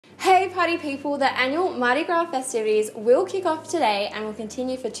Hey party people, the annual Mardi Gras festivities will kick off today and will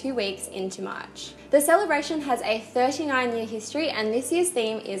continue for 2 weeks into March. The celebration has a 39-year history and this year's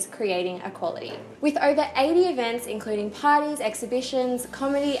theme is Creating Equality. With over 80 events including parties, exhibitions,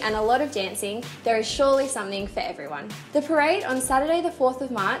 comedy and a lot of dancing, there is surely something for everyone. The parade on Saturday the 4th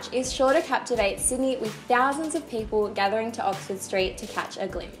of March is sure to captivate Sydney with thousands of people gathering to Oxford Street to catch a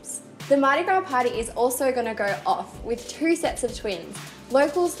glimpse. The Mardi Gras party is also going to go off with 2 sets of twins,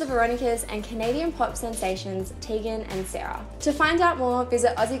 locals the Veronicas and Canadian pop sensations Tegan and Sarah. To find out more,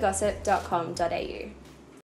 visit aussiegossip.com.au.